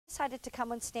Decided to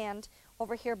come and stand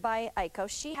over here by Aiko.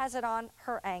 She has it on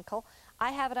her ankle.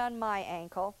 I have it on my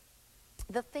ankle.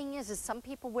 The thing is some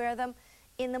people wear them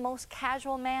in the most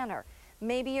casual manner.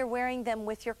 Maybe you're wearing them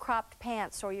with your cropped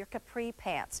pants or your capri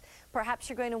pants. Perhaps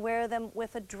you're going to wear them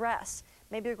with a dress.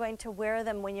 Maybe you're going to wear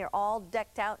them when you're all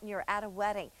decked out and you're at a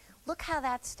wedding. Look how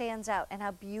that stands out and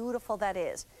how beautiful that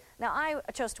is. Now, I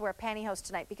chose to wear pantyhose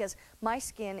tonight because my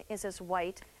skin is as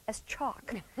white as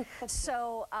chalk.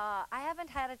 So I haven't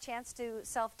had a chance to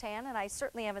self-tan, and I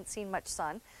certainly haven't seen much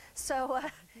sun. So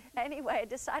anyway, I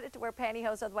decided to wear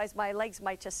pantyhose, otherwise my legs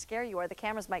might just scare you or the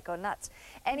cameras might go nuts.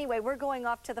 Anyway, we're going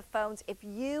off to the phones. If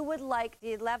you would like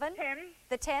the 11? 10.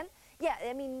 The 10? Yeah,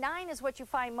 I mean, 9 is what you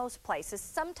find most places.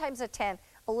 Sometimes a 10,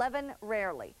 11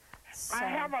 rarely. So, I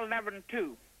have 11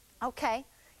 too. okay.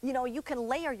 You know, you can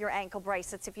layer your ankle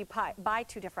bracelets if you buy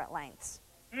 2 different lengths.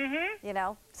 Mm-hmm. You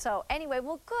know, so anyway,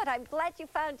 well, good. I'm glad you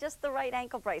found just the right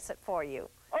ankle bracelet for you.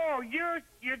 Oh, you're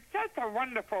such a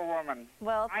wonderful woman.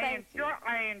 Well, thank you.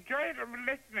 I enjoyed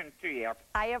listening to you.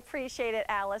 I appreciate it,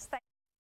 Alice.